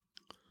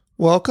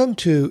Welcome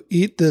to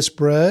Eat This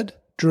Bread,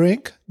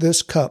 Drink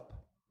This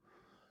Cup.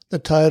 The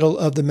title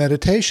of the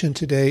meditation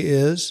today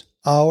is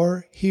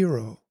Our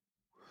Hero.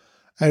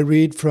 I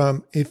read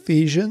from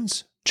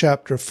Ephesians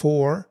chapter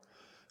 4,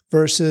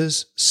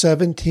 verses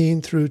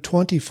 17 through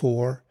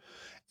 24,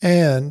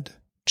 and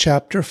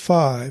chapter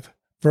 5,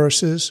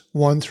 verses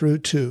 1 through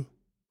 2.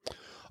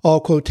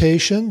 All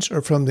quotations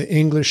are from the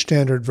English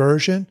Standard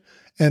Version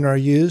and are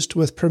used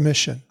with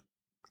permission.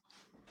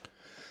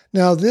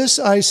 Now this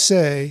I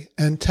say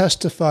and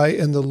testify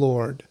in the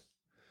Lord,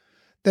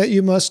 that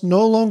you must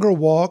no longer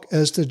walk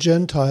as the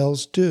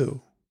Gentiles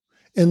do,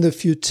 in the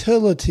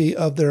futility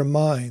of their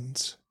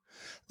minds.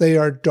 They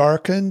are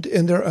darkened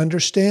in their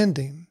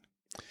understanding,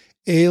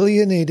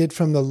 alienated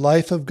from the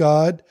life of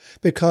God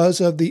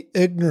because of the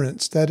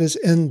ignorance that is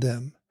in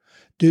them,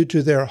 due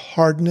to their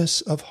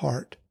hardness of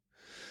heart.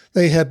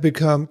 They have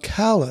become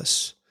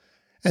callous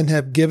and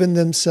have given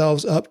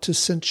themselves up to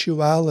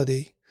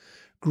sensuality,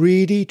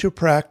 greedy to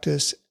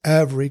practice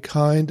every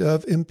kind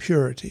of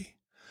impurity.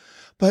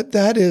 But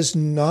that is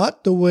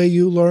not the way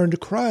you learned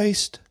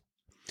Christ,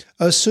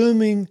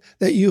 assuming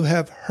that you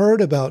have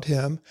heard about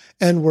him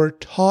and were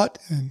taught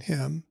in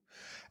him,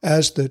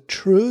 as the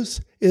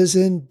truth is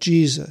in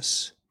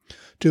Jesus,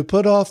 to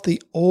put off the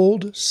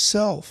old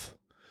self,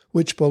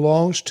 which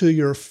belongs to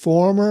your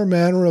former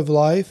manner of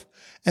life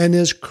and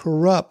is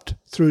corrupt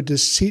through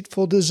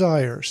deceitful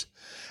desires,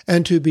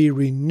 and to be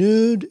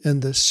renewed in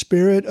the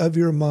spirit of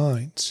your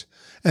minds,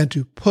 and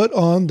to put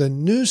on the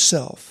new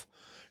self,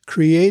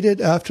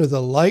 created after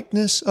the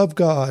likeness of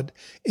God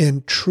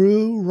in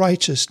true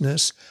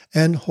righteousness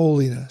and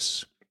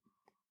holiness.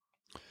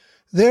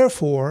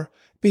 Therefore,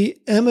 be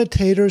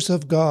imitators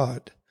of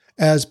God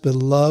as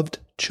beloved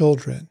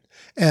children,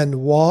 and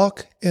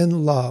walk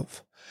in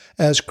love,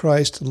 as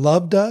Christ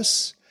loved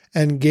us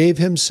and gave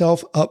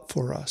himself up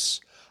for us,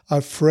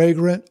 a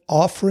fragrant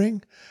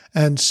offering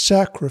and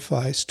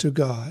sacrifice to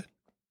God.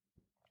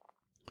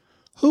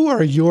 Who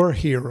are your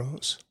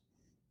heroes?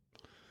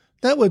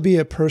 That would be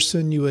a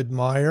person you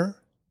admire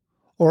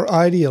or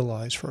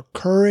idealize for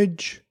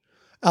courage,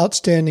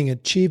 outstanding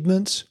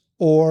achievements,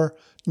 or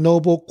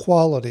noble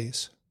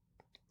qualities.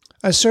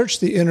 I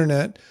searched the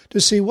internet to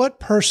see what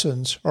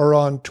persons are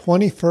on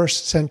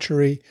 21st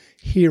century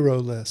hero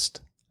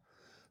list.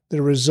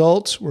 The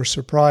results were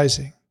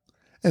surprising,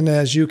 and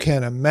as you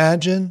can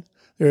imagine,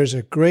 there is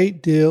a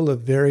great deal of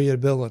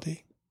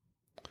variability.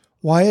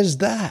 Why is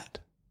that?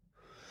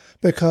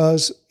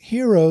 Because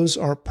heroes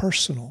are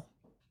personal.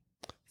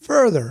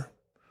 Further,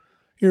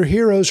 your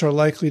heroes are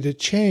likely to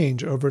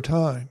change over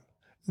time.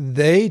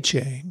 They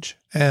change,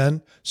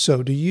 and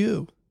so do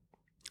you.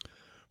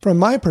 From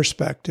my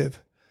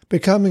perspective,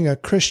 becoming a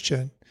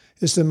Christian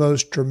is the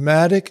most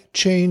dramatic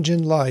change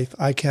in life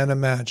I can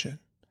imagine.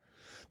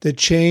 The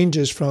change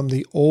is from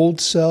the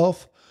old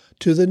self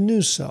to the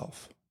new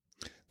self.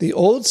 The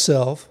old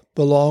self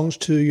belongs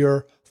to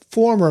your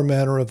former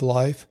manner of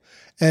life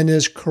and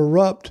is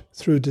corrupt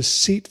through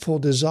deceitful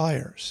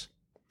desires.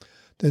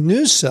 The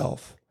new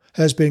self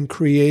has been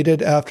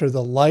created after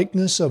the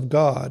likeness of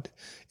God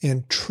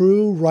in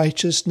true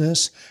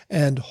righteousness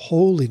and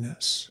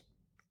holiness.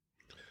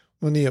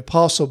 When the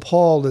Apostle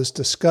Paul is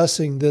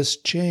discussing this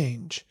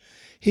change,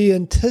 he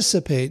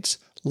anticipates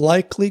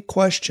likely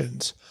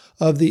questions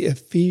of the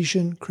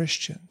Ephesian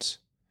Christians.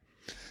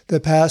 The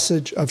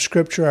passage of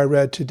Scripture I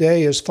read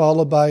today is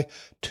followed by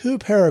 2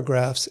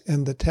 paragraphs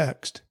in the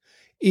text,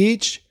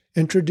 each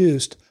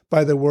introduced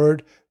by the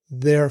word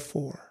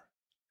therefore.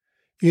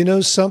 You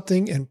know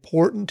something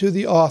important to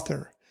the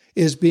author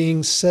is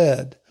being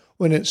said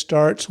when it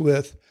starts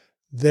with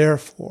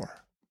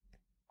therefore.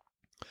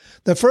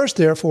 The first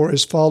therefore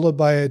is followed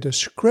by a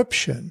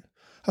description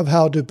of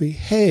how to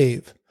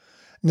behave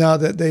now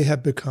that they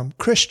have become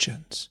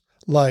Christians,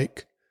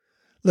 like,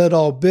 let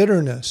all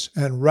bitterness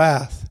and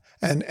wrath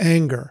and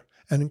anger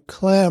and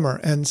clamor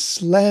and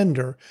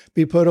slander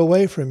be put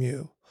away from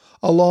you,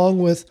 along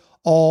with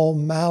all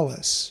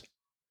malice.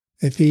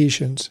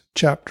 Ephesians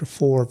chapter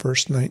 4,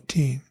 verse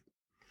 19.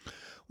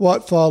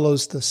 What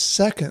follows the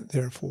second,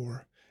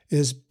 therefore,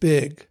 is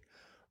big,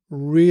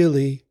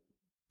 really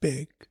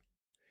big.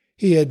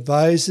 He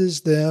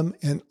advises them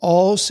in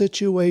all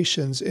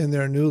situations in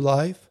their new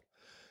life,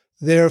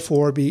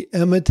 therefore be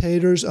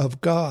imitators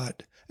of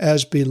God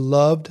as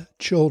beloved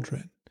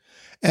children,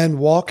 and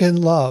walk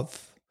in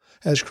love,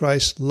 as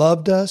Christ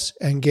loved us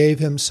and gave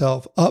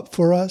himself up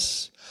for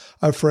us,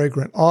 a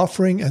fragrant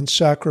offering and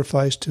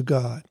sacrifice to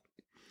God.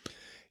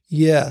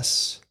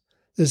 Yes,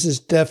 this is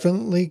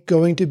definitely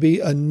going to be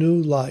a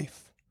new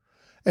life,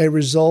 a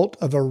result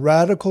of a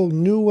radical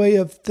new way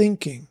of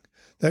thinking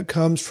that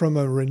comes from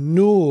a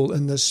renewal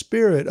in the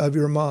spirit of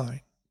your mind.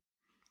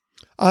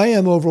 I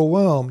am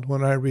overwhelmed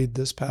when I read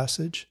this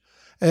passage,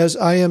 as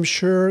I am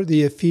sure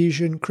the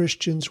Ephesian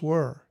Christians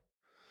were.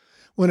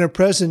 When a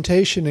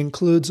presentation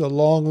includes a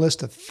long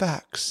list of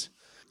facts,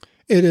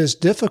 it is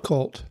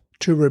difficult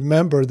to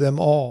remember them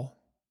all.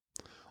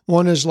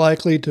 One is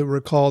likely to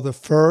recall the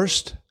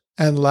first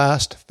and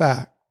last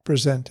fact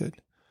presented,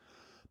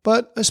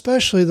 but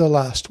especially the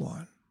last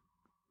one.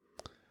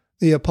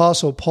 The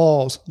Apostle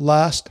Paul's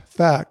last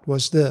fact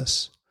was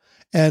this: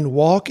 and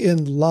walk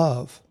in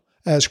love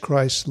as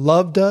Christ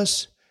loved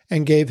us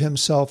and gave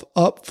himself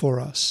up for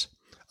us,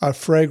 a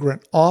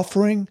fragrant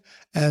offering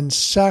and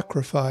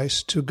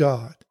sacrifice to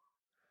God.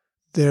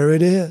 There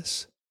it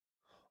is.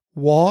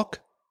 Walk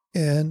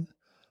in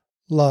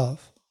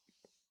love.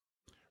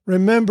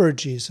 Remember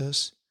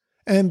Jesus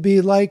and be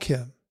like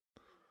him,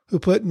 who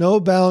put no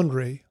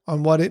boundary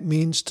on what it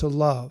means to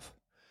love,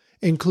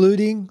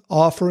 including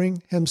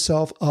offering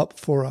himself up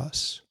for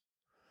us.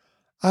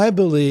 I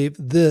believe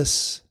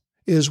this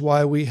is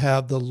why we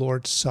have the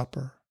Lord's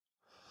Supper.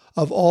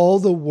 Of all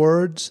the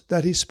words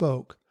that he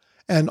spoke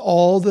and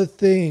all the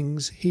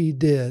things he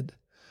did,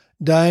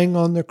 dying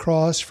on the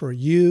cross for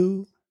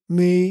you,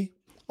 me,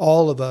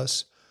 all of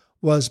us,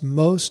 was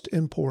most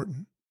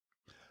important.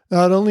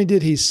 Not only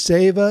did he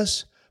save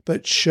us,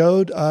 but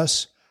showed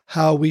us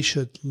how we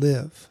should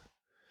live.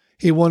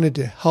 He wanted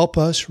to help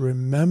us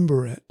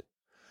remember it.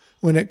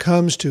 When it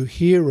comes to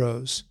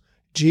heroes,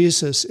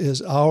 Jesus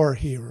is our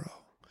hero.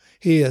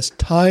 He is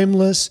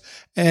timeless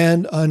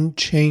and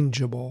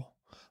unchangeable.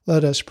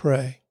 Let us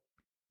pray.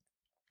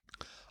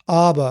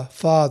 Abba,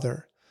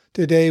 Father,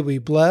 today we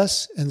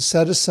bless and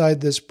set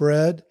aside this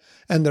bread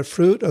and the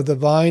fruit of the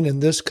vine in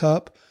this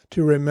cup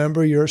to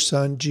remember your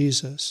Son,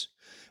 Jesus.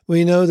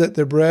 We know that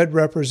the bread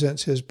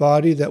represents his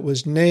body that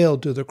was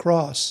nailed to the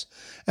cross,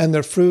 and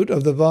the fruit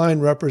of the vine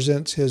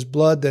represents his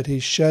blood that he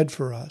shed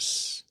for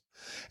us.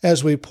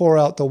 As we pour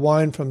out the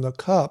wine from the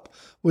cup,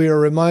 we are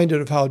reminded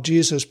of how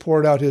Jesus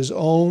poured out his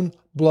own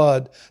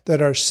blood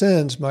that our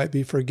sins might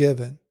be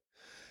forgiven.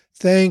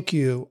 Thank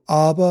you,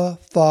 Abba,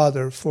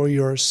 Father, for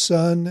your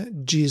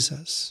Son,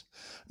 Jesus.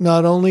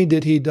 Not only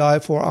did he die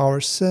for our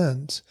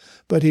sins,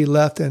 but he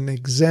left an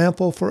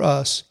example for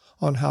us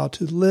on how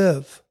to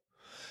live.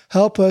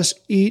 Help us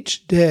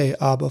each day,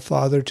 Abba,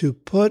 Father, to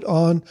put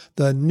on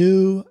the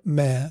new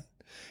man,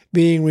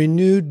 being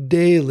renewed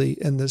daily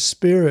in the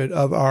spirit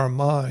of our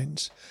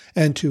minds,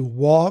 and to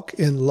walk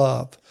in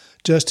love,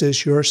 just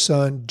as your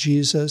Son,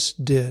 Jesus,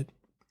 did.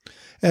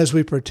 As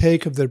we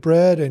partake of the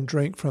bread and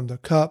drink from the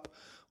cup,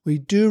 we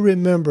do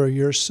remember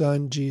your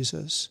Son,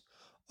 Jesus.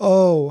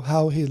 Oh,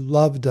 how he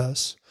loved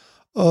us.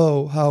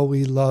 Oh, how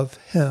we love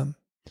him.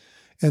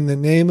 In the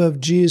name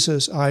of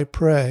Jesus, I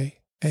pray.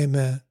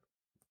 Amen.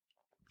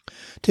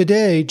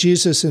 Today,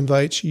 Jesus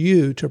invites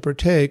you to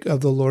partake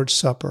of the Lord's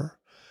Supper.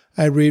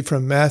 I read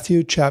from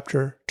Matthew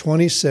chapter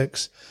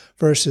 26,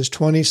 verses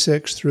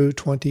 26 through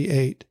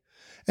 28.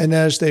 And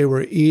as they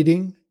were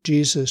eating,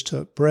 Jesus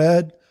took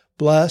bread,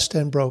 blessed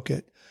and broke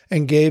it,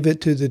 and gave it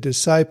to the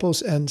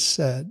disciples and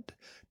said,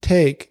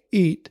 "Take,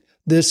 eat,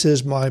 this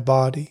is my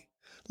body.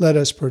 Let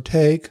us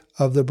partake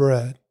of the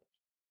bread."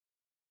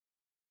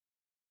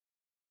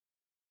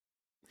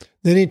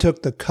 Then he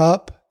took the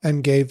cup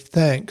and gave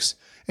thanks,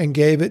 and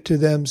gave it to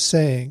them,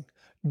 saying,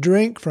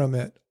 "Drink from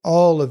it,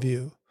 all of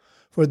you,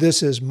 for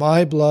this is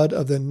my blood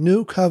of the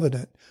new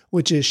covenant,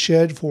 which is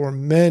shed for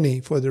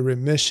many for the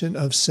remission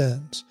of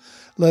sins.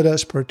 Let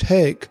us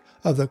partake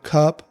of the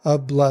cup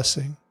of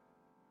blessing."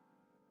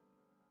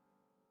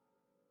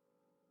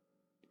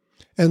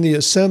 And the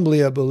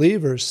assembly of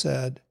believers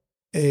said,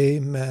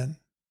 Amen.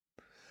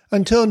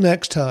 Until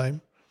next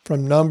time,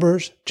 from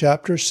Numbers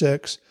chapter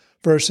 6,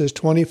 verses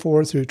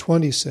 24 through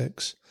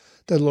 26,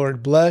 the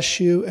Lord bless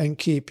you and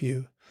keep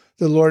you.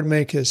 The Lord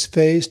make his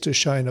face to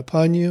shine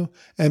upon you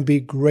and be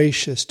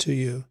gracious to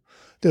you.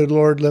 The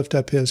Lord lift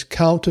up his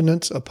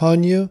countenance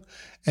upon you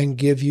and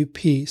give you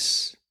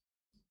peace.